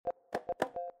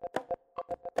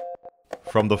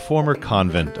From the former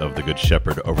convent of the Good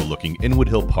Shepherd overlooking Inwood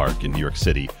Hill Park in New York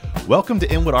City, welcome to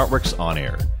Inwood Artworks On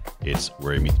Air. It's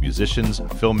where you meet musicians,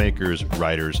 filmmakers,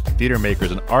 writers, theater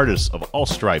makers, and artists of all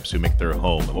stripes who make their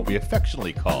home in what we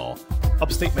affectionately call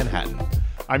upstate Manhattan.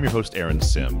 I'm your host, Aaron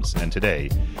Sims, and today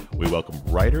we welcome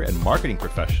writer and marketing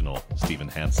professional Stephen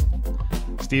Hansen.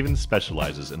 Stephen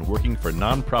specializes in working for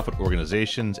nonprofit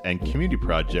organizations and community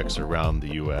projects around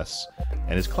the U.S.,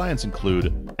 and his clients include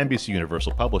NBC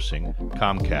Universal Publishing,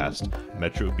 Comcast,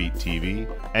 Metro Beat TV,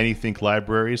 Anythink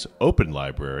Libraries, Open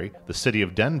Library, the City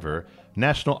of Denver,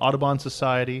 National Audubon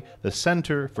Society, the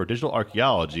Center for Digital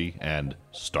Archaeology, and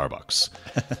Starbucks.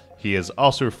 He has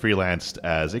also freelanced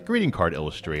as a greeting card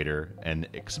illustrator, an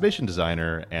exhibition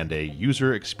designer, and a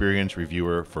user experience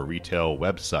reviewer for retail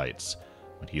websites.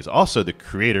 He is also the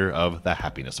creator of the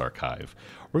Happiness Archive.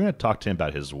 We're going to talk to him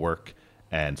about his work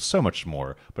and so much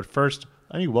more. But first,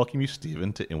 let me welcome you,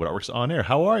 Stephen, to Inwood Artworks On Air.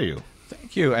 How are you?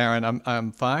 Thank you, Aaron.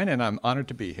 I'm fine, and I'm honored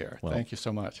to be here. Well, thank you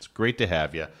so much. It's great to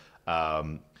have you.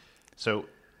 So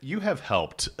you have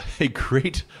helped a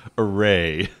great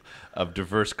array of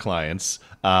diverse clients,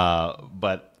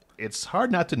 but it's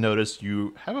hard not to notice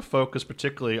you have a focus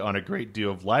particularly on a great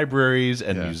deal of libraries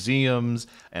and museums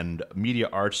and media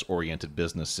arts-oriented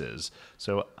businesses.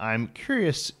 So I'm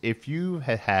curious if you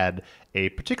had a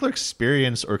particular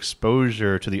experience or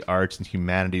exposure to the arts and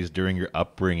humanities during your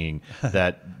upbringing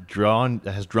that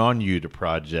has drawn you to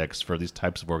projects for these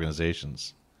types of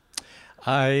organizations.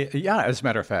 As a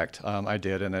matter of fact, I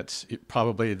did, and it's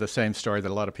probably the same story that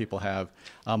a lot of people have.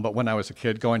 But when I was a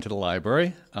kid, going to the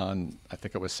library on, I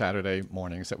think it was Saturday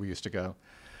mornings that we used to go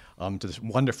to this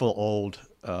wonderful old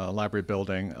library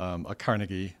building, a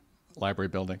Carnegie library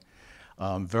building,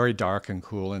 very dark and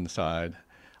cool inside.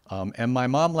 And my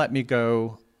mom let me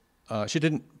go. She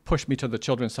didn't push me to the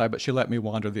children's side, but she let me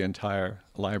wander the entire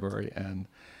library. And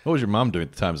what was your mom doing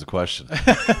at the time is the question.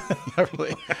 Not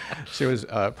really. She was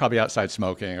probably outside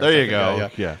smoking. Or there you something. go.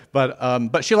 Yeah.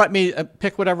 But she let me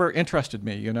pick whatever interested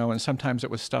me, and sometimes it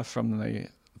was stuff from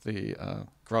the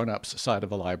grown-ups side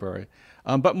of the library.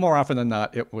 But more often than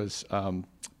not, it was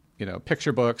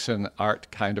picture books and art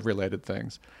kind of related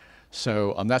things.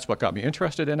 So that's what got me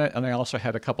interested in it. And I also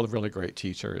had a couple of really great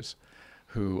teachers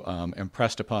who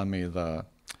impressed upon me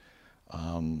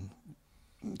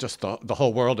just the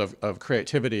whole world of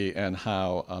creativity and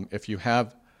how if you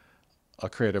have a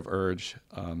creative urge,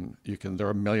 there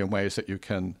are a million ways that you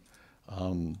can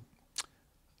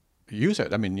use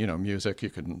it. I mean, music, you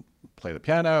can play the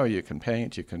piano, you can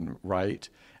paint, you can write.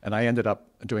 And I ended up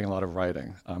doing a lot of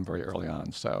writing very early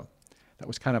on. So that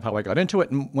was kind of how I got into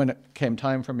it. And when it came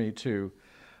time for me to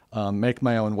make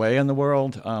my own way in the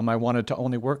world, I wanted to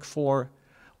only work for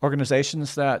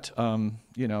organizations that,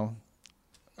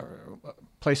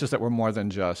 places that were more than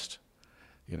just,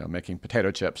 making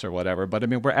potato chips or whatever. But I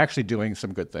mean, we're actually doing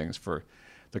some good things for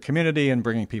the community and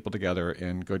bringing people together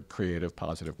in good, creative,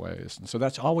 positive ways. And so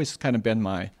that's always kind of been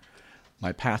my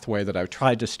pathway that I've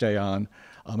tried to stay on.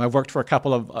 I've worked for a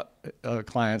couple of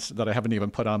clients that I haven't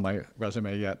even put on my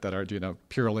resume yet that are,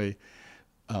 purely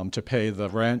to pay the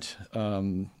rent.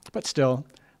 But still,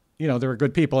 there are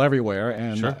good people everywhere,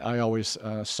 and Sure. I always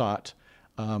sought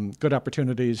good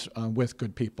opportunities with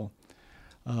good people.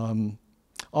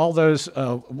 All those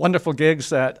wonderful gigs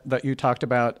that you talked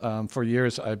about, for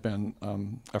years I've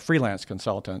been a freelance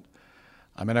consultant.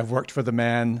 I mean, I've worked for the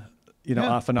man,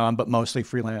 off and on, but mostly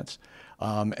freelance.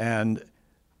 And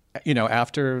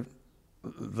after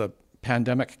the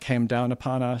pandemic came down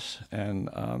upon us and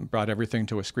brought everything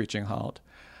to a screeching halt,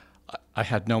 I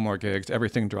had no more gigs.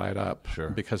 Everything dried up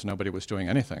because nobody was doing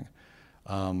anything.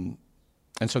 And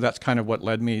so that's kind of what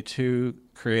led me to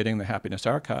creating the Happiness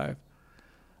Archive.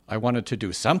 I wanted to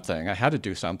do something. I had to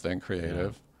do something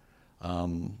creative. Yeah.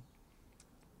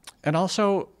 And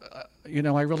also,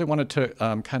 I really wanted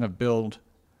to kind of build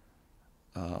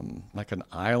like an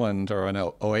island or an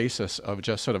oasis of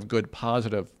just sort of good,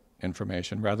 positive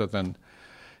information rather than,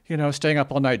 staying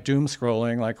up all night doom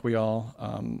scrolling like we all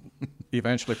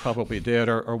eventually probably did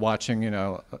or watching,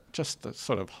 just the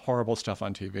sort of horrible stuff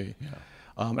on TV. Yeah.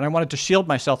 And I wanted to shield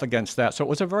myself against that. So it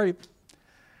was a very,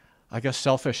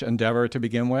 selfish endeavor to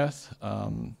begin with.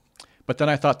 But then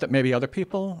I thought that maybe other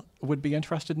people would be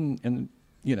interested in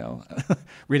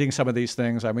reading some of these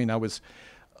things. I mean, I was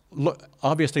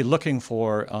obviously looking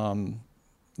for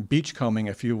beachcombing,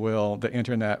 if you will, the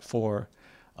internet for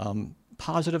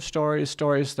positive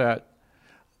stories that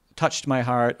touched my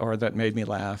heart or that made me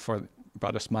laugh or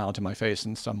brought a smile to my face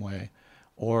in some way.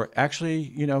 Or actually,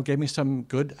 gave me some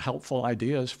good, helpful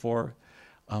ideas for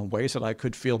ways that I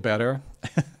could feel better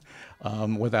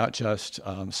without just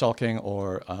sulking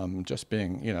or just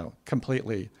being,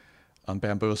 completely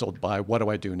bamboozled by what do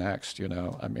I do next,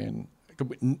 I mean,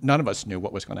 none of us knew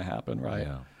what was going to happen, right?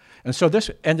 Yeah. And so this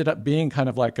ended up being kind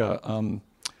of like a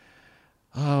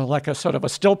sort of a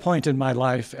still point in my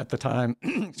life at the time,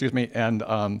 excuse me, and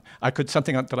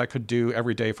something that I could do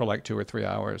every day for like 2 or 3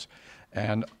 hours,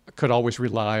 and could always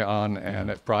rely on, and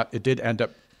it did end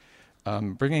up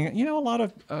bringing a lot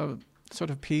of sort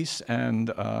of peace and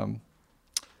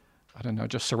I don't know,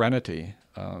 just serenity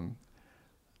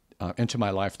into my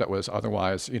life that was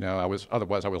otherwise, I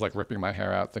was like ripping my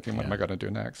hair out, thinking, what am I going to do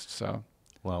next? So,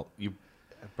 well, you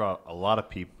brought a lot of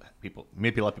people,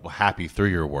 made a lot of people happy through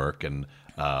your work, and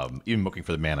even looking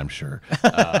for the man, I'm sure.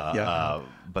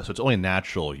 But so it's only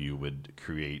natural you would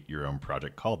create your own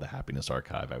project called the Happiness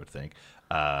Archive, I would think.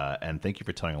 And thank you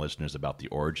for telling our listeners about the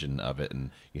origin of it,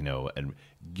 and and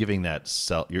giving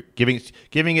that you're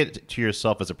giving it to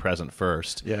yourself as a present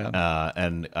first. Yeah.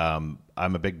 And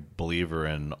I'm a big believer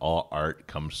in all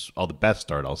the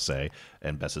best art, I'll say,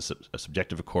 and best is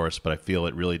subjective, of course, but I feel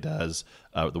it really does.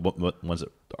 The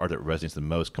art that resonates the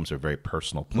most comes from a very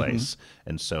personal place,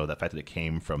 and so the fact that it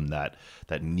came from that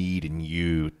need in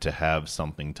you to have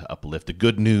something to uplift, the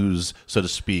good news, so to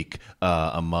speak,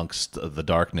 amongst the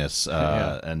darkness,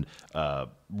 and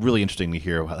really interesting to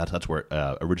hear how that's where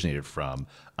it originated from.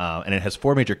 And it has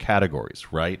 4 major categories,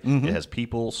 right? It has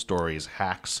people, stories,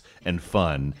 hacks, and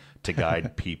fun to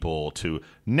guide people to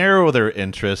narrow their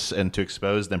interests and to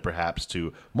expose them perhaps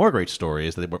to more great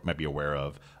stories that they might be aware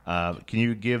of. Can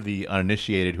you give the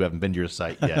uninitiated who haven't been to your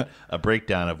site yet a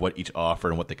breakdown of what each offer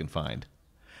and what they can find?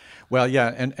 Well,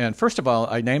 yeah, and first of all,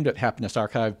 I named it Happiness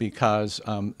Archive because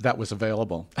that was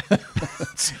available.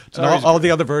 And all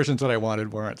the other versions that I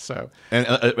wanted weren't. So, and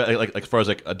like as far as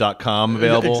like a .com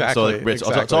available, exactly,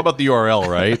 so it's all about the URL,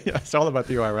 right? Yeah, it's all about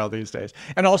the URL these days.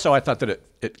 And also, I thought that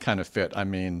it kind of fit. I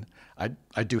mean,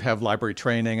 I do have library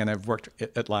training, and I've worked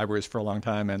at libraries for a long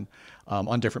time and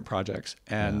on different projects,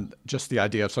 and just the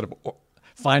idea of sort of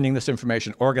finding this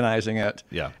information, organizing it,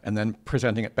 and then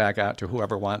presenting it back out to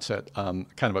whoever wants it, kind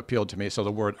of appealed to me. So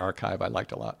the word archive I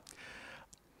liked a lot.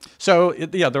 So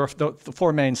there are the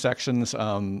 4 main sections: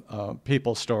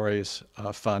 people, stories,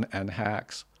 fun, and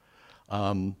hacks.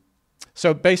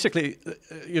 So basically,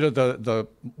 the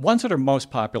ones that are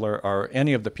most popular are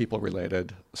any of the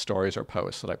people-related stories or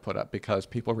posts that I put up, because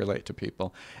people relate to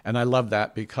people, and I love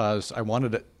that because I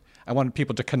wanted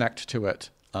people to connect to it.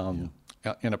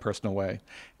 In a personal way,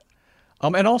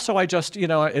 and also I just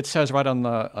it says right on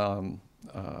the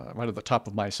right at the top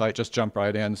of my site, just jump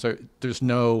right in. So there's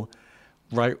no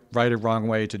right or wrong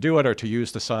way to do it or to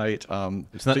use the site.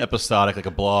 It's not episodic like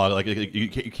a blog. Like you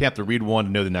can't have to read one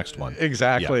to know the next one.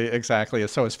 Exactly.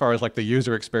 So as far as like the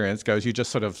user experience goes, you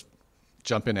just sort of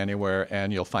jump in anywhere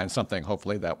and you'll find something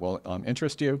hopefully that will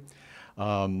interest you.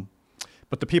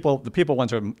 But the people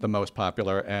ones are the most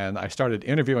popular, and I started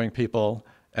interviewing people.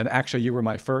 And actually, you were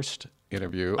my first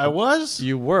interview. I was?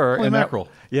 You were. Holy mackerel.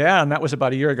 And that was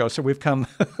about a year ago. So we've come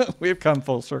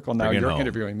full circle now. You're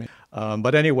interviewing me.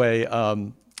 But anyway,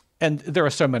 and there are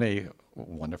so many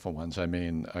wonderful ones. I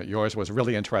mean, yours was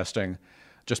really interesting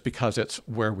just because it's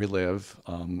where we live.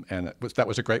 And that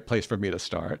was a great place for me to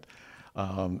start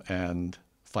and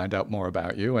find out more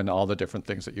about you and all the different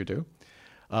things that you do.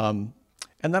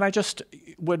 And then I just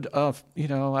would, I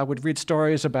would read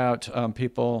stories about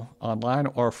people online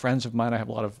or friends of mine. I have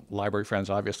a lot of library friends,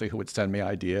 obviously, who would send me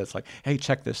ideas like, hey,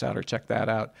 check this out or check that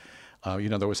out.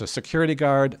 There was a security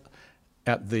guard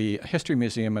at the History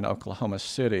Museum in Oklahoma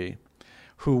City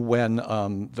who, when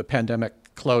the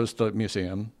pandemic closed the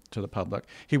museum to the public,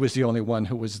 he was the only one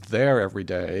who was there every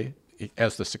day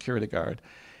as the security guard.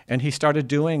 And he started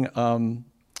doing,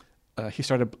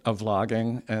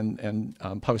 vlogging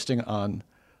and posting on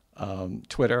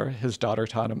Twitter. His daughter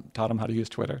taught him how to use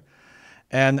Twitter,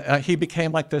 and he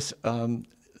became like this,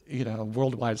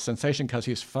 worldwide sensation because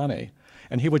he's funny.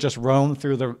 And he would just roam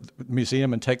through the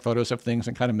museum and take photos of things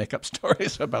and kind of make up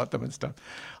stories about them and stuff.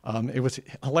 It was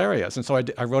hilarious, and so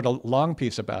I wrote a long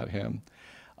piece about him.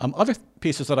 Other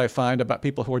pieces that I find about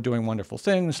people who are doing wonderful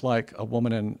things, like a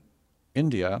woman in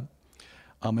India,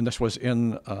 and this was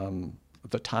in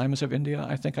the Times of India.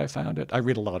 I think I found it. I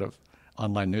read a lot of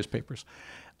online newspapers.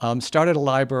 Started a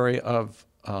library of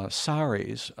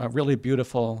saris, really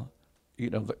beautiful,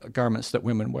 garments that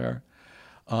women wear,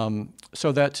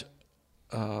 so that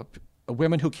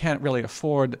women who can't really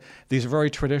afford these very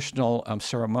traditional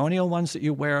ceremonial ones that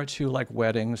you wear to like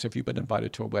weddings, if you've been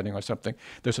invited to a wedding or something,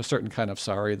 there's a certain kind of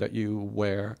sari that you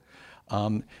wear.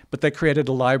 But they created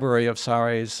a library of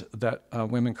saris that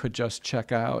women could just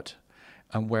check out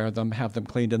wear them, have them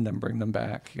cleaned, and then bring them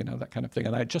back, that kind of thing.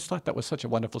 And I just thought that was such a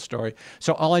wonderful story.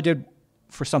 So all I did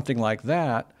for something like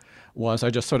that was I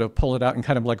just sort of pulled it out and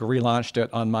kind of like relaunched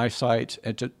it on my site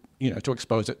and to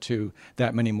expose it to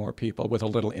that many more people with a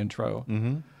little intro.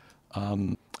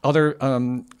 Mm-hmm.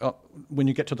 When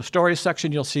you get to the stories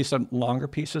section, you'll see some longer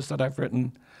pieces that I've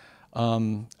written.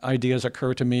 Ideas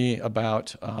occur to me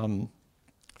about,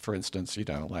 for instance,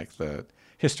 like the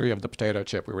history of the potato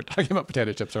chip. We were talking about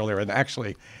potato chips earlier, and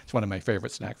actually, it's one of my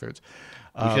favorite snack foods.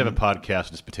 We should have a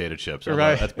podcast just potato chips.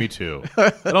 Right. That's me too.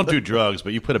 I don't do drugs,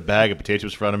 but you put a bag of potato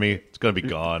chips in front of me, it's going to be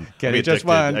gone. Can you just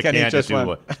one? I can't just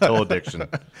one. Total addiction.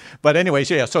 But anyways,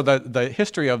 yeah, so the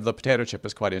history of the potato chip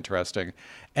is quite interesting.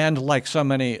 And like so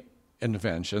many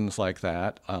inventions like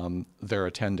that, there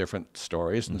are 10 different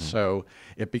stories. And so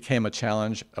it became a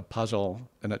challenge, a puzzle,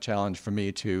 and a challenge for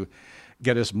me to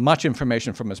get as much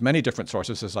information from as many different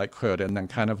sources as I could, and then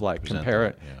kind of like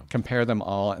compare them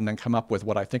all, and then come up with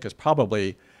what I think is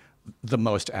probably the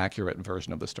most accurate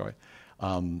version of the story.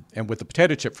 And with the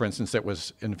potato chip, for instance, it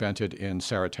was invented in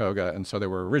Saratoga, and so they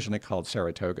were originally called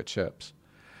Saratoga chips.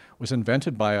 It was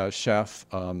invented by a chef,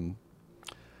 a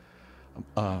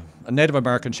Native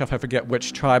American chef, I forget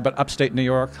which tribe, but upstate New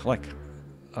York, I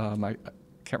can't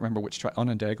remember which tribe,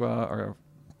 Onondaga or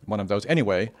one of those.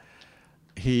 Anyway,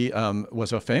 he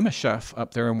was a famous chef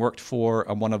up there and worked for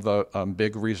one of the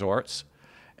big resorts.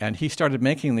 And he started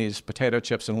making these potato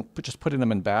chips and just putting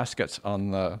them in baskets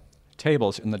on the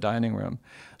tables in the dining room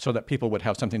so that people would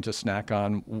have something to snack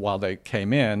on while they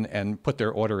came in and put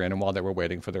their order in and while they were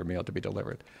waiting for their meal to be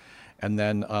delivered. And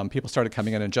then people started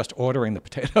coming in and just ordering the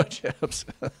potato chips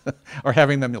or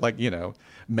having them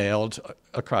mailed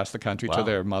across the country to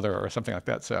their mother or something like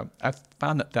that. So I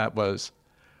found that was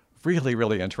really,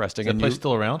 really interesting. Is that place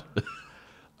still around?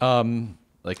 No.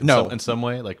 In some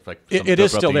way? It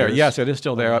is still there. Years? Yes, it is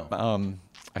still there. Wow.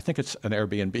 I think it's an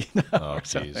Airbnb now or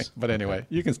something. Geez. But anyway,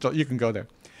 you can go there.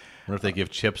 I wonder if they give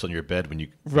chips on your bed when you...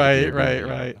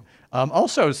 Right.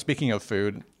 Also, speaking of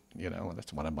food,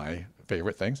 that's one of my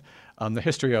favorite things. The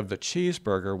history of the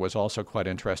cheeseburger was also quite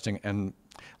interesting. And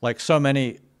like so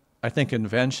many, I think,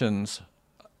 inventions,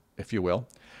 if you will,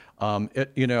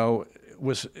 it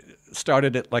was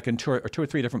started at in two or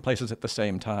three different places at the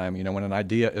same time. When an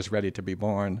idea is ready to be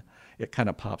born, it kind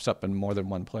of pops up in more than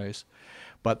one place.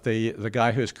 But the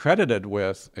guy who's credited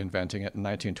with inventing it in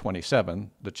 1927,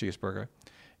 the cheeseburger,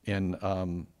 in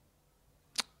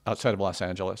outside of Los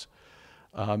Angeles,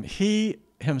 he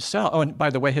himself. Oh, and by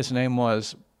the way, his name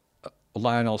was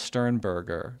Lionel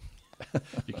Sternberger.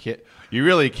 You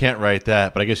really can't write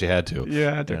that, but I guess you had to.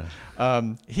 Yeah, I did.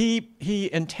 Yeah. He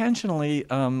intentionally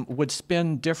would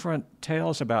spin different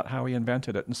tales about how he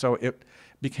invented it, and so it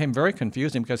became very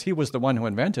confusing because he was the one who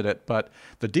invented it, but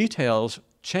the details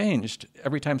changed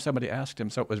every time somebody asked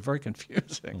him, so it was very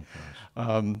confusing.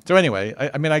 So anyway,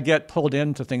 I get pulled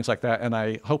into things like that, and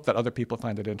I hope that other people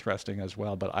find it interesting as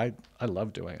well, but I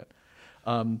love doing it.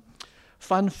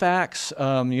 Fun facts,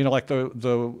 like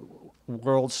the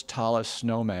world's tallest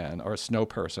snowman, or snow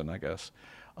person, I guess,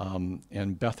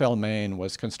 in Bethel, Maine,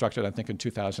 was constructed, I think, in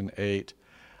 2008,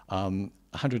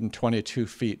 122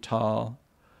 feet tall.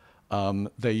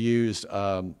 They used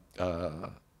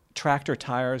tractor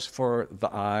tires for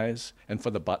the eyes and for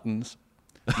the buttons.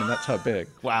 That's how big.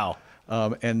 Wow.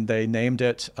 And they named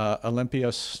it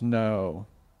Olympia Snow,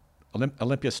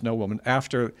 Olympia Snow Woman,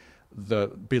 after the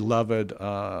beloved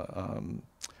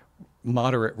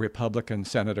moderate Republican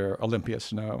Senator Olympia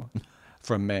Snow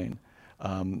from Maine.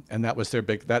 And that was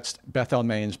that's Bethel,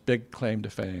 Maine's big claim to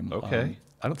fame. Okay.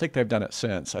 I don't think they've done it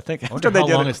since. I think I wonder how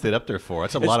long it stayed up there for.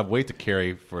 That's a lot of weight to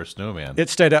carry for a snowman. It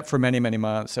stayed up for many, many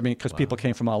months. Because people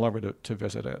came from all over to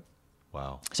visit it.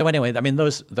 Wow. So anyway,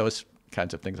 those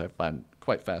kinds of things I find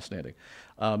quite fascinating.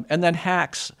 And then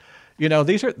hacks,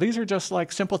 these are just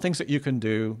like simple things that you can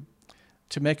do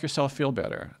to make yourself feel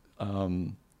better.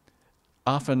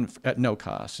 Often at no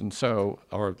cost,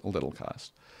 or little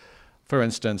cost. For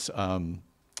instance,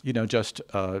 just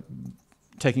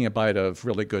taking a bite of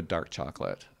really good dark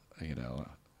chocolate.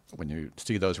 When you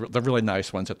see the really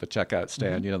nice ones at the checkout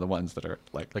stand, the ones that are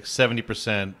like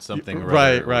 70% something.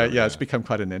 Right. Yeah, it's become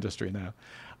quite an industry now.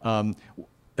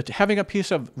 Having a piece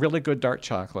of really good dark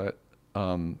chocolate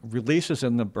releases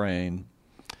in the brain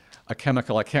a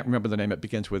chemical. I can't remember the name. It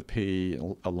begins with P,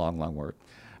 a long, long word.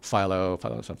 Philo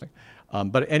something.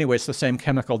 But anyway, it's the same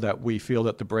chemical that we feel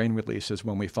that the brain releases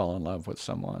when we fall in love with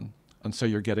someone. And so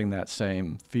you're getting that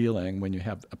same feeling when you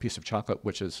have a piece of chocolate,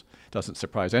 which doesn't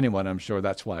surprise anyone. I'm sure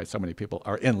that's why so many people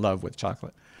are in love with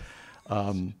chocolate.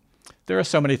 There are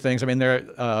so many things.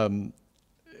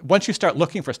 once you start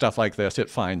looking for stuff like this, it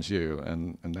finds you,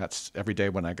 and that's every day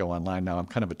when I go online now. I'm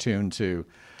kind of attuned to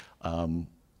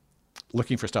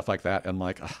looking for stuff like that, and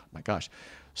like, oh my gosh.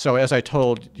 So as I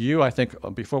told you, I think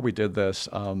before we did this,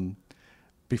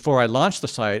 before I launched the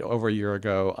site over a year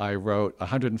ago, I wrote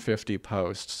 150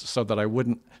 posts so that I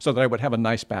would have a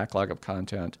nice backlog of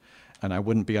content, and I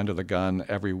wouldn't be under the gun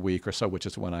every week or so, which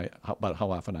is about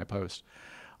how often I post.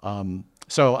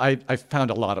 So I found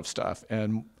a lot of stuff,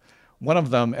 and one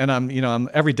of them, and I'm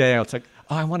every day it's like,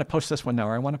 oh, I want to post this one now,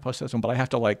 or I want to post this one, but I have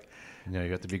to like. No,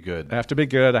 you have to be good. I have to be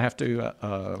good. I have to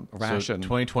ration. So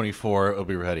 2024 will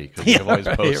be ready because you've always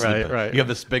posted. Right. You have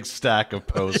this big stack of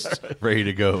posts ready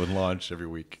to go and launch every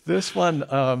week. This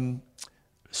one,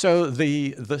 so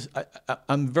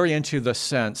I'm very into the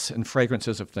scents and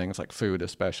fragrances of things like food,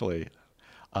 especially,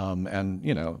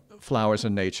 and flowers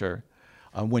and nature.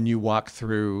 When you walk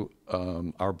through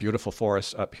our beautiful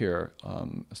forests up here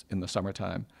in the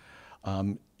summertime.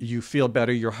 You feel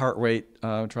better, your heart rate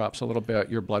drops a little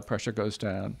bit, your blood pressure goes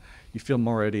down, you feel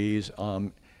more at ease.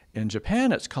 In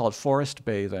Japan, it's called forest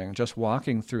bathing, just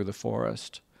walking through the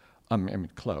forest. I mean,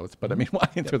 clothed, but I mean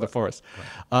walking through the forest.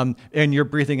 Right. And you're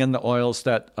breathing in the oils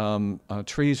that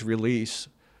trees release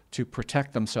to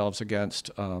protect themselves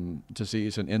against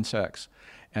disease and insects.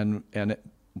 And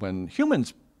when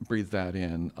humans breathe that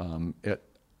in, it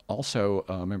also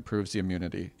improves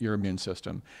your immune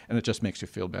system, and it just makes you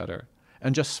feel better.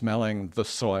 And just smelling the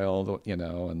soil,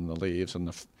 and the leaves and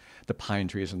the pine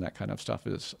trees and that kind of stuff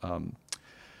is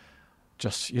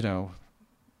just,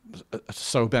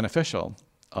 so beneficial.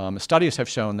 Studies have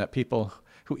shown that people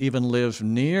who even live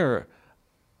near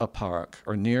a park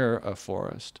or near a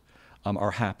forest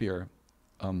are happier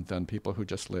than people who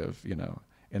just live,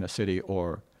 in a city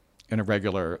or in a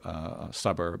regular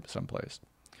suburb someplace.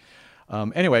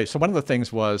 Anyway, so one of the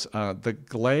things was the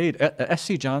Glade,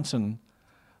 S.C. Johnson,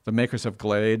 the makers of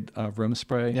Glade room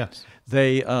spray. Yes.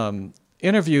 They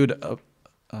interviewed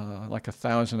like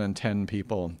 1,010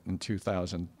 people in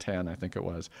 2010, I think it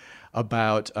was,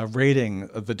 about rating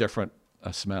the different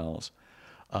smells.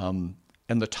 And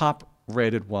the top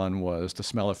rated one was the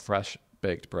smell of fresh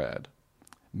baked bread.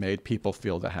 Made people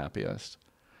feel the happiest.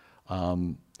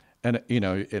 And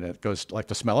it goes like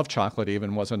the smell of chocolate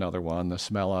even was another one. The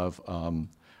smell of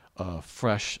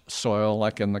fresh soil,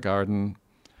 like in the garden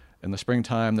in the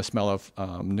springtime. The smell of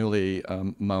newly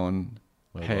mown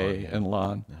hay and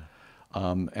lawn.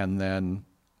 Yeah. And then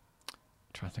I'm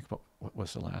trying to think about what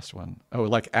was the last one. Oh,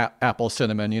 like apple,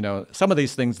 cinnamon. Some of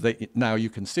these things that now you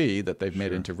can see that they've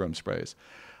made into room sprays.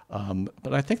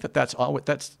 But I think that's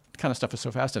kind of stuff is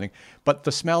so fascinating. But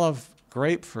the smell of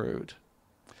grapefruit.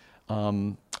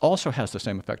 Also has the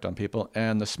same effect on people,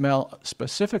 and the smell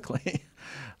specifically,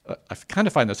 I kind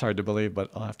of find this hard to believe, but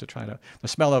I'll have to try to. The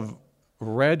smell of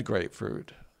red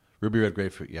grapefruit. Ruby red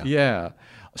grapefruit, yeah. Yeah.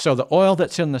 So the oil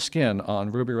that's in the skin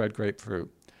on ruby red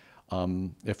grapefruit,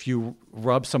 if you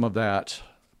rub some of that,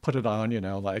 put it on,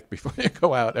 like before you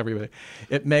go out, everybody,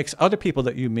 it makes other people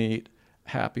that you meet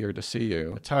happier to see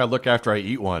you. That's how I look after I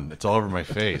eat one. It's all over my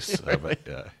face. Right.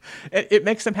 It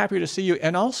makes them happier to see you,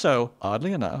 and also,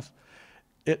 oddly enough,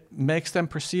 it makes them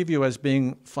perceive you as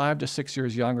being 5 to 6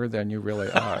 years younger than you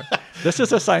really are. This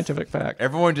is a scientific fact.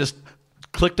 Everyone just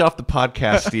clicked off the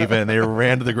podcast, Stephen, and they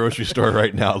ran to the grocery store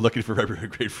right now looking for ruby red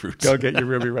grapefruit. Go get your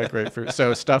ruby red grapefruit.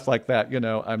 So stuff like that,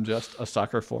 I'm just a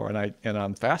sucker for, and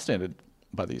I'm fascinated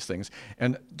by these things.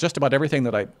 And just about everything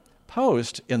that I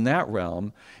post in that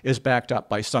realm is backed up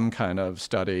by some kind of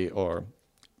study, or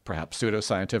perhaps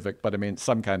pseudoscientific, but I mean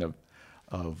some kind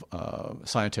of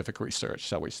scientific research,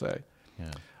 shall we say.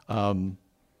 Yeah.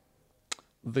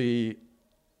 The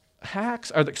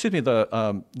hacks,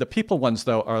 the people ones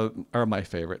though are my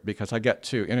favorite because I get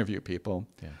to interview people.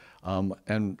 Yeah.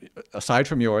 And aside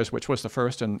from yours, which was the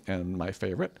first and my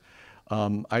favorite,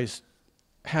 I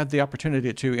had the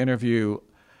opportunity to interview.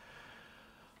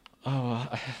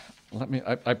 I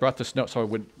brought this note so I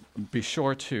would be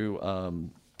sure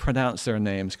to pronounce their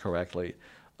names correctly.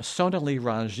 Sonali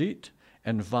Ranjit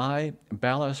and Vi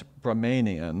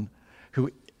Balasubramanian, who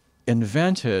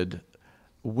invented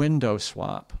window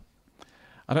swap.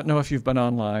 I don't know if you've been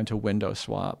online to window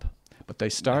swap, but they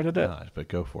started it. Not, but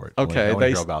go for it. Okay, I want to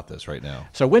hear about this right now.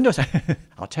 So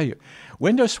I'll tell you,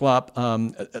 window swap.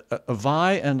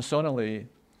 Vi and Sonali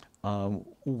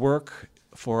work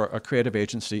for a creative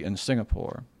agency in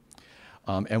Singapore,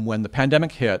 and when the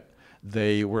pandemic hit,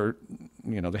 they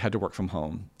had to work from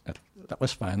home. That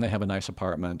was fine. They have a nice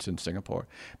apartment in Singapore,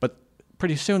 but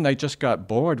pretty soon they just got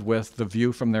bored with the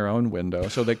view from their own window,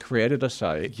 so they created a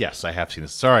site. Yes, I have seen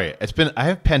this. Sorry, I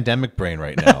have pandemic brain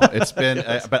right now. It's been,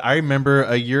 yes. But I remember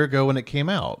a year ago when it came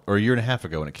out, or a year and a half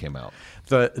ago when it came out.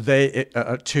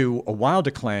 To a wild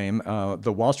acclaim,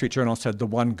 the Wall Street Journal said the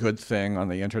one good thing on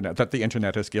the internet that the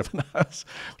internet has given us,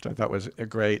 which I thought was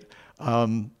great.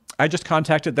 I just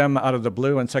contacted them out of the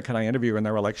blue and said, "Can I interview?" And they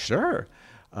were like, "Sure."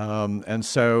 And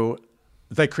so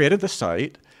they created the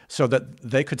site so that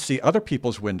they could see other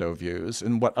people's window views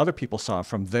and what other people saw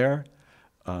from their,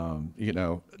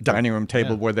 dining room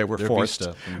table where they were forced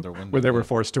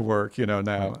to work,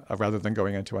 now rather than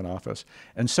going into an office.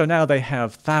 And so now they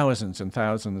have thousands and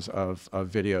thousands of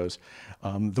videos.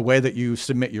 The way that you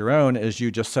submit your own is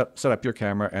you just set up your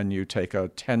camera and you take a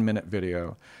 10-minute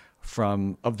video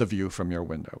of the view from your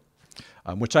window,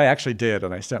 which I actually did,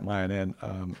 and I sent mine in.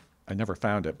 I never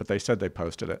found it, but they said they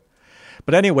posted it.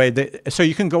 But anyway, so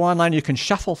you can go online, you can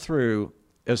shuffle through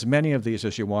as many of these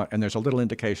as you want, and there's a little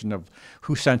indication of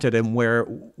who sent it and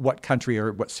what country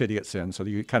or what city it's in, so that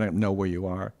you kind of know where you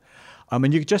are.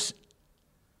 And you just,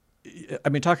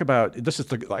 talk about, this is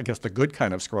the good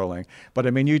kind of scrolling, but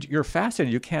you're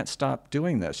fascinated. You can't stop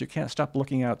doing this. You can't stop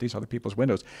looking out these other people's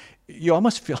windows. You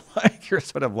almost feel like you're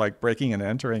sort of like breaking and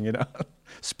entering,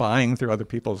 spying through other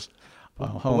people's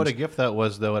homes. What a gift that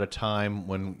was, though, at a time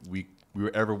when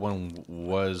everyone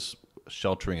was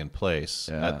sheltering in place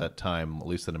at that time, at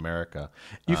least in America.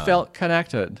 You felt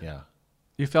connected. Yeah.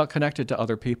 You felt connected to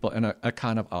other people in a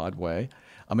kind of odd way.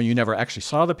 You never actually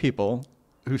saw the people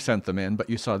who sent them in, but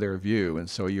you saw their view, and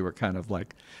so you were kind of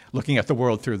like looking at the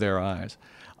world through their eyes.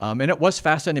 And it was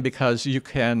fascinating because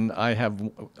I have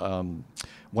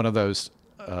one of those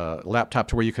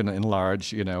laptops where you can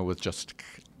enlarge,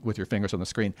 with your fingers on the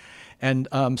screen. And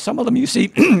some of them you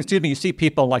see, you see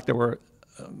people like there were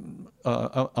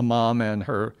a mom and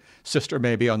her sister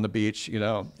maybe on the beach,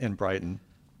 in Brighton,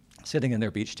 sitting in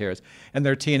their beach chairs. And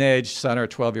their teenage son or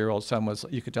 12-year-old son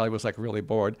you could tell he was like really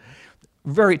bored.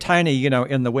 Very tiny,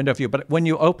 in the window view. But when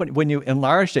you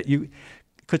enlarged it, you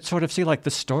could sort of see like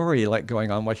the story like going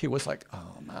on, where he was like,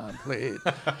 "Oh, Mom, please,"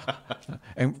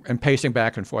 and pacing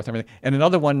back and forth and everything. And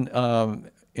another one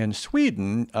in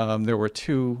Sweden, there were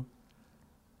two.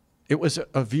 It was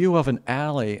a view of an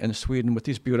alley in Sweden with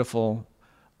these beautiful,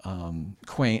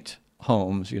 quaint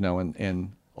homes,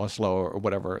 in Oslo or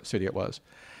whatever city it was.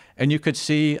 And you could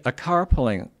see a car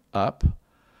pulling up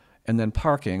and then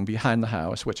parking behind the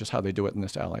house, which is how they do it in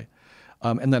this alley.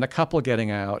 And then a couple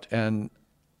getting out. And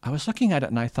I was looking at it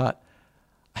and I thought,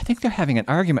 I think they're having an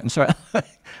argument. And so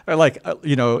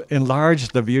I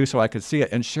enlarged the view so I could see it.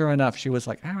 And sure enough, she was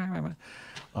like, and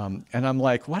I'm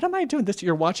like, what am I doing?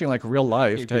 You're watching like real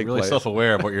life take place. You're really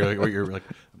self-aware of what you're like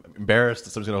embarrassed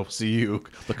that someone's going to see you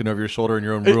looking over your shoulder in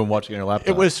your own room watching your laptop.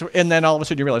 It was, and then all of a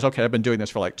sudden you realize, okay, I've been doing this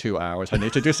for like 2 hours. I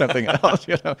need to do something else,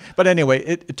 But anyway,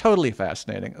 it totally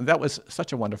fascinating. That was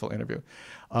such a wonderful interview.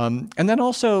 And then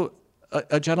also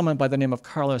a gentleman by the name of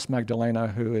Carlos Magdalena,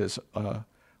 who is a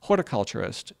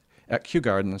horticulturist at Kew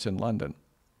Gardens in London.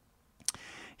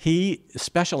 He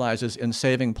specializes in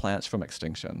saving plants from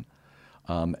extinction.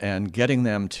 And getting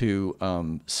them to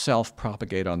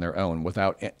self-propagate on their own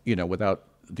without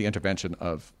the intervention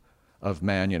of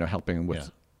man, helping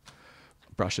with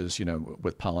brushes,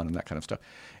 with pollen and that kind of stuff.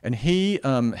 And he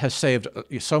has saved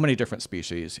so many different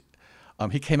species.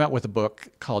 He came out with a book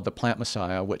called The Plant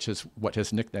Messiah, which is what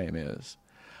his nickname is.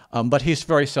 But he's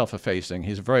very self-effacing.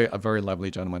 He's a very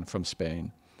lovely gentleman from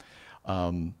Spain.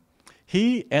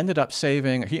 He ended up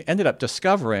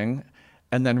discovering,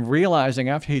 and then realizing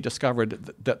after he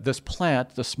discovered that this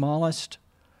plant, the smallest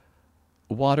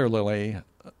water lily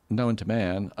known to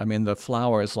man, the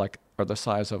flowers are the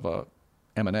size of a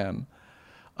M&M,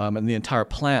 and the entire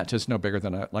plant is no bigger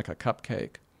than a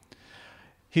cupcake.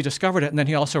 He discovered it, and then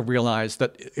he also realized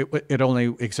that it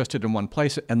only existed in one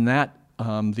place, and that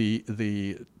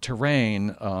the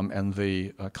terrain and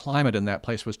the climate in that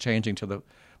place was changing to the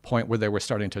point where they were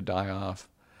starting to die off.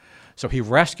 So he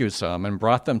rescued some and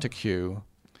brought them to Kew,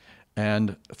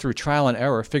 and through trial and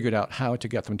error figured out how to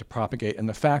get them to propagate. And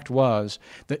the fact was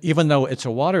that even though it's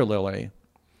a water lily,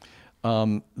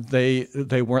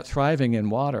 they weren't thriving in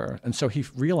water. And so he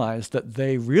realized that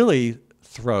they really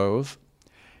throve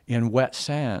in wet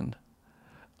sand,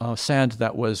 sand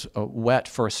that was wet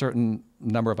for a certain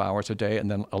number of hours a day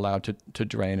and then allowed to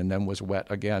drain and then was wet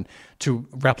again to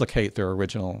replicate their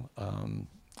original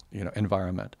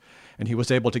environment. And he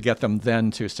was able to get them then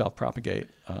to self-propagate.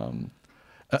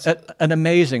 An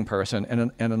amazing person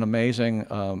and an amazing,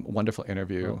 wonderful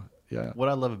interview. Yeah. What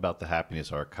I love about the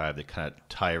Happiness Archive, they kind of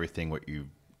tie everything what you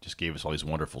just gave us all these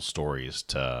wonderful stories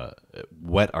to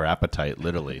whet our appetite,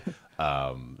 literally,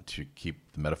 to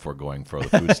keep the metaphor going for all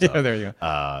the food stuff. Yeah, there you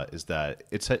go. Is that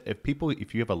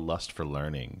if you have a lust for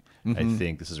learning, I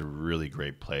think this is a really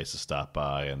great place to stop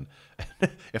by, and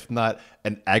if not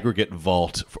an aggregate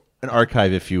vault, an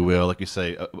archive, if you will, like you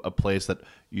say, a place that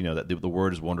that the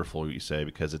word is wonderful. You say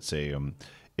because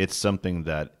it's something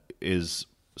that is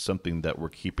something that we're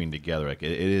keeping together. Like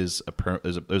it is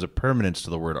there's a permanence to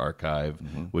the word archive,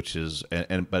 which is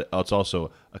but it's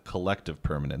also a collective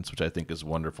permanence, which I think is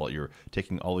wonderful. You're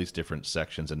taking all these different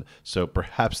sections, and so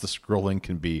perhaps the scrolling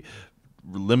can be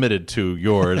limited to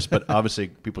yours, but obviously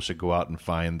people should go out and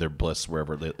find their bliss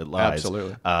wherever it lies.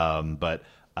 Absolutely. But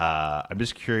I'm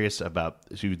just curious about.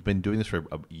 So you've been doing this for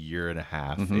a year and a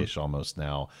half ish, almost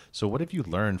now. So what have you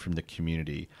learned from the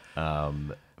community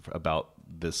about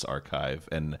this archive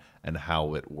and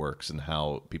how it works and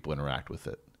how people interact with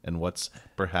it, and what's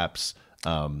perhaps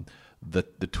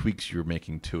the tweaks you're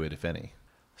making to it, if any?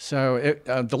 So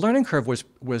the learning curve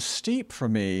was steep for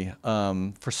me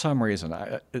for some reason.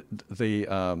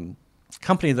 The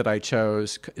company that I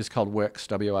chose is called Wix,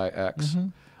 Wix,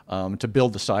 to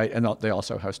build the site, and they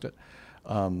also host it.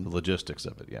 The logistics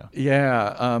of it, yeah.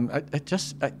 Yeah,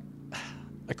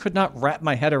 I could not wrap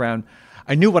my head around.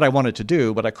 I knew what I wanted to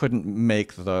do, but I couldn't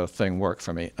make the thing work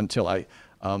for me until I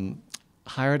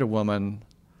hired a woman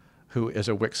who is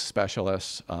a Wix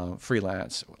specialist,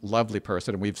 freelance, lovely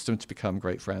person, and we've since become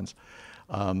great friends.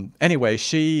 Anyway,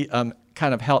 she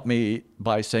kind of helped me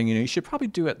by saying, you should probably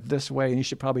do it this way, and you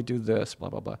should probably do this, blah,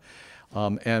 blah,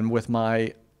 blah. And with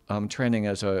my training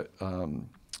as a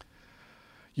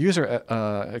user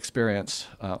experience,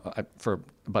 for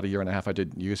about a year and a half, I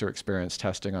did user experience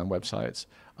testing on websites.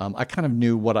 I kind of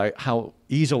knew how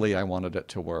easily I wanted it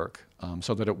to work,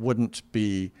 so that that wouldn't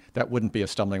be a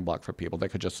stumbling block for people. They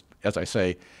could just, as I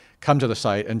say, come to the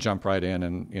site and jump right in,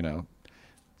 and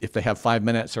if they have 5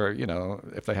 minutes or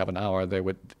if they have an hour, they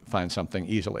would find something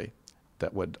easily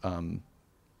that would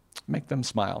make them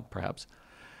smile, perhaps.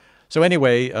 So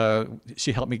anyway,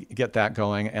 she helped me get that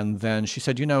going, and then she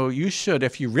said, you should,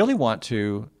 if you really want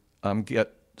to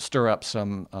stir up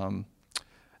some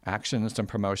action and some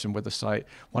promotion with the site,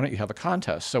 why don't you have a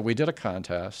contest? So we did a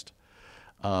contest,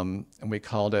 and we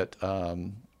called it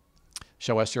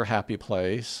Show Us Your Happy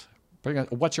Place.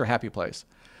 What's your happy place?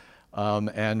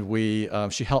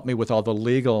 And she helped me with all the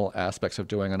legal aspects of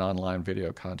doing an online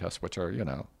video contest, which are,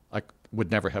 I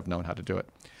would never have known how to do it.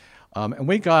 And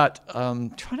we got,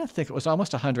 trying to think, it was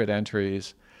almost 100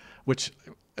 entries, which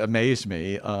amazed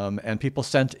me. And people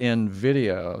sent in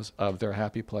videos of their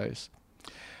happy place.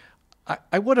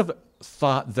 I would have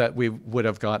thought that we would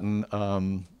have gotten,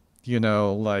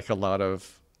 like a lot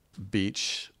of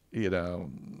beach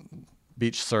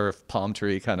surf, palm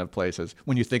tree kind of places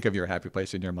when you think of your happy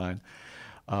place in your mind.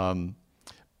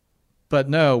 But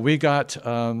no, we got,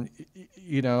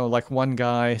 like one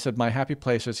guy said, my happy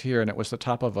place is here, and it was the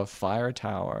top of a fire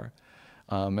tower.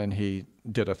 And he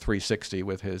did a 360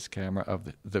 with his camera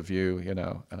of the view, and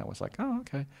I was like, oh,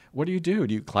 okay. What do? Do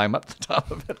you climb up the top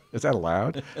of it? Is that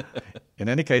allowed? In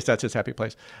any case, that's his happy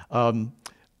place.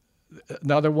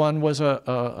 Another one was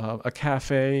a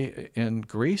cafe in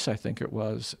Greece, I think it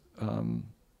was. I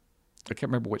can't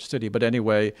remember which city, but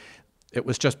anyway, it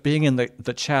was just being in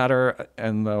the chatter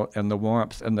and the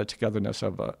warmth and the togetherness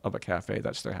of a cafe.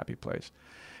 That's their happy place,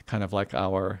 kind of like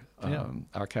our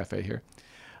cafe here.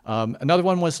 Another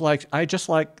one was like, I just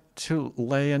like to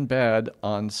lay in bed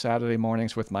on Saturday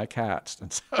mornings with my cats.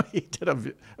 And so he did a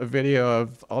video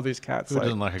of all these cats. Who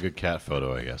doesn't like a good cat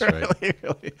photo, I guess, right?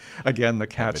 Really. Again, the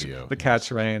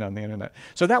cats reign on the internet.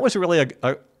 So that was really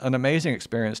an amazing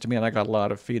experience to me, and I got a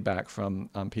lot of feedback from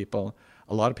people.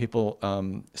 A lot of people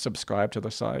subscribe to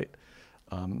the site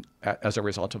as a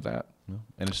result of that.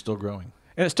 And it's still growing.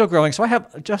 So I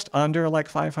have just under like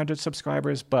 500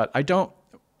 subscribers, but I don't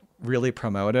really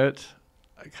promote it.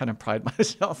 I kind of pride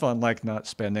myself on not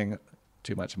spending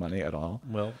too much money at all.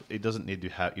 Well, it doesn't need to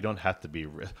have. You don't have to be.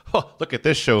 Look at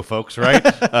this show, folks. Right?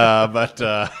 But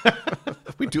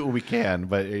we do what we can.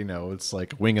 But it's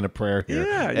like winging a prayer here.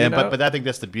 Yeah. But I think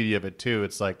that's the beauty of it too.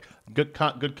 It's like good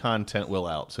content will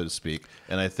out, so to speak.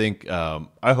 And I think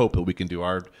I hope that we can do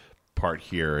our part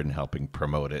here in helping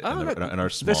promote it in our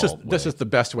small way. This is the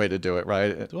best way to do it,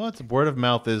 right? Well, word of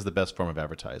mouth is the best form of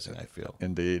advertising, I feel.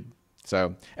 Indeed.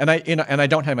 So, and I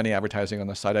don't have any advertising on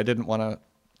the site. I didn't want to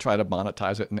try to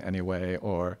monetize it in any way,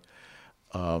 or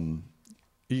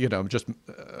just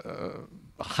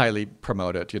highly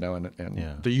promote it, in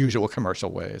Yeah. the usual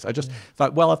commercial ways. I just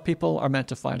thought, well, if people are meant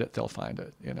to find it, they'll find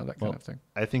it, that kind of thing.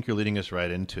 I think you're leading us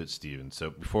right into it, Stephen. So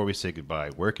before we say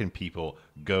goodbye, where can people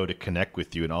go to connect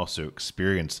with you and also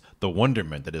experience the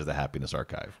wonderment that is the Happiness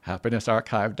Archive?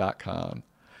 HappinessArchive.com.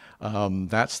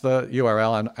 That's the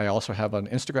URL. And I also have an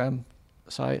Instagram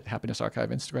site, Happiness Archive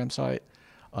Instagram site.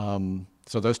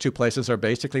 So those two places are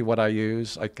basically what I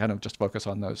use. I kind of just focus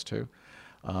on those two.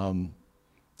 And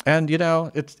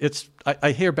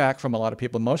I hear back from a lot of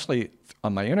people, mostly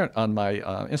on my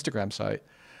Instagram site,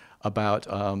 about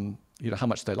how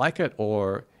much they like it,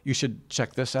 or you should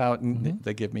check this out, and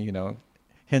they give me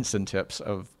hints and tips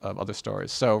of other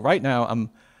stories. So right now I'm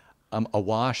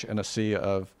awash in a sea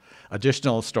of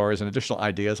additional stories and additional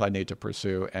ideas I need to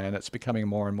pursue, and it's becoming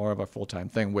more and more of a full-time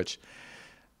thing, which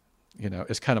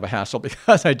is kind of a hassle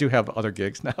because I do have other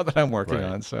gigs now that I'm working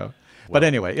on. So. But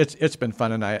anyway, it's been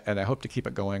fun, and I hope to keep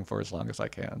it going for as long as I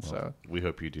can. So we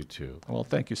hope you do too. Well,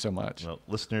 thank you so much. Well,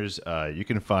 listeners, you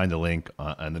can find the link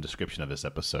in the description of this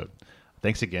episode.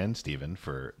 Thanks again, Stephen,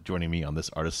 for joining me on this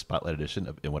Artist Spotlight edition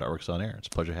of Inwood Artworks On Air. It's a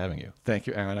pleasure having you. Thank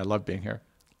you, Aaron. I love being here.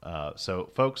 So,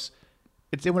 folks,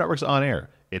 it's Inwood Artworks On Air.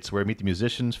 It's where we meet the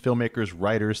musicians, filmmakers,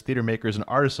 writers, theater makers, and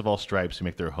artists of all stripes who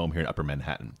make their home here in Upper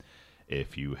Manhattan.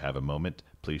 If you have a moment,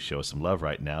 please show us some love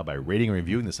right now by rating and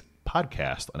reviewing this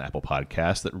podcast on Apple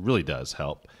Podcasts. That really does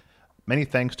help. Many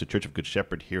thanks to Church of Good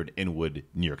Shepherd here in Inwood,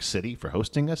 New York City for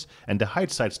hosting us, and to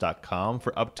HeightSites.com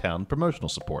for Uptown promotional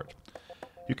support.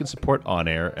 You can support On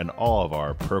Air and all of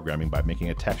our programming by making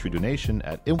a tax-free donation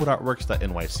at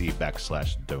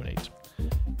inwoodartworks.nyc/donate.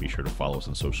 Be sure to follow us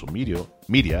on social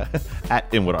media at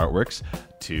Inwood Artworks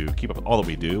to keep up with all that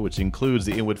we do, which includes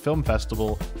the Inwood Film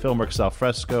Festival, Filmworks Al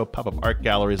Fresco, pop-up art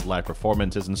galleries, live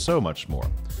performances, and so much more.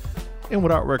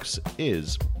 Inwood Artworks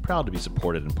is proud to be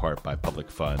supported in part by public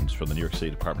funds from the New York City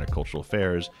Department of Cultural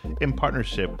Affairs in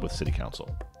partnership with City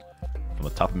Council. From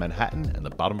the top of Manhattan and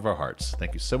the bottom of our hearts,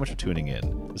 thank you so much for tuning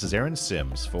in. This is Aaron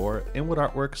Sims for Inwood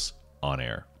Artworks On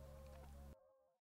Air.